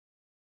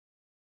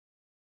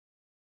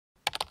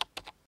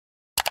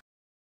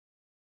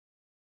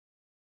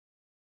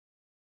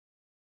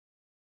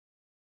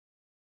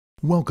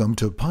Welcome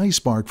to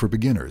PySpark for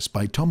Beginners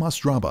by Tomas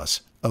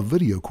Drabas, a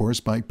video course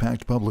by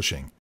Pact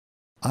Publishing.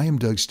 I am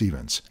Doug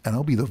Stevens, and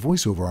I'll be the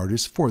voiceover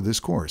artist for this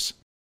course.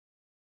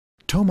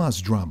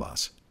 Tomas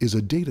Drabas is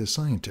a data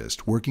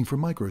scientist working for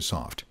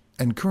Microsoft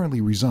and currently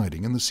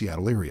residing in the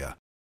Seattle area.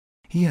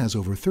 He has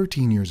over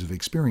 13 years of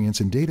experience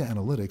in data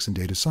analytics and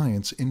data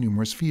science in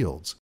numerous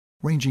fields,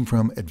 ranging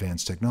from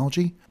advanced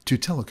technology to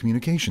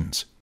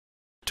telecommunications.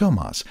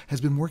 Tomas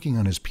has been working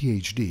on his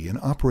PhD in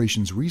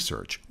operations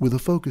research with a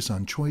focus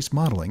on choice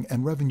modeling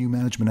and revenue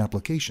management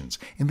applications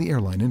in the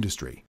airline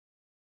industry.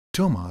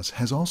 Tomas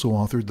has also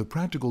authored the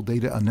Practical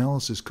Data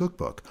Analysis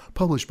Cookbook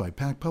published by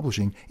Pact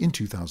Publishing in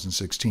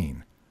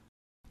 2016.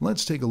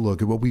 Let's take a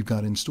look at what we've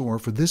got in store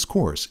for this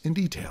course in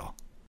detail.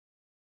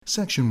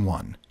 Section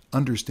 1,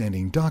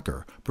 Understanding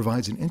Docker,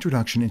 provides an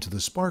introduction into the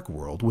Spark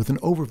world with an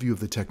overview of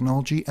the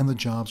technology and the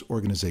jobs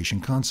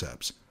organization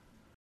concepts.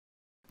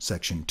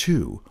 Section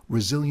 2,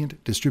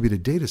 Resilient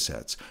Distributed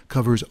Datasets,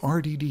 covers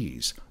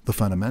RDDs, the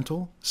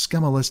fundamental,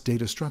 schemaless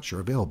data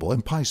structure available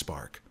in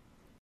PySpark.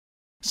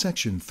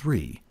 Section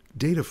 3,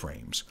 Data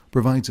Frames,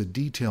 provides a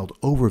detailed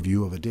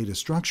overview of a data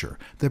structure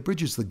that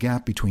bridges the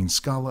gap between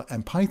Scala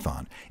and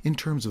Python in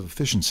terms of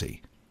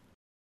efficiency.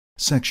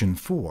 Section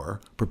 4,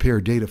 Prepare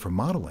Data for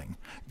Modeling,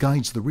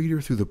 guides the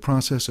reader through the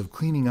process of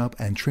cleaning up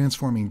and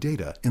transforming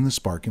data in the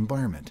Spark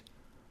environment.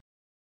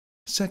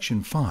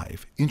 Section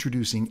 5,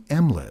 Introducing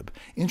MLib,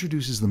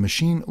 introduces the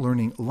machine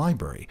learning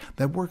library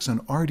that works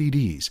on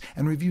RDDs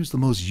and reviews the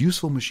most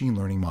useful machine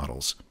learning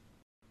models.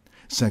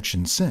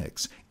 Section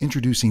 6,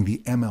 Introducing the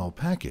ML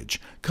package,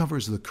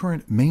 covers the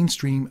current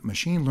mainstream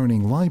machine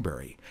learning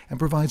library and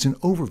provides an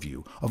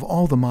overview of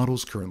all the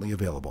models currently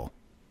available.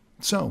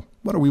 So,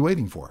 what are we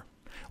waiting for?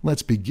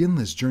 Let's begin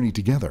this journey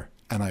together,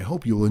 and I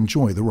hope you'll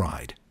enjoy the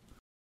ride.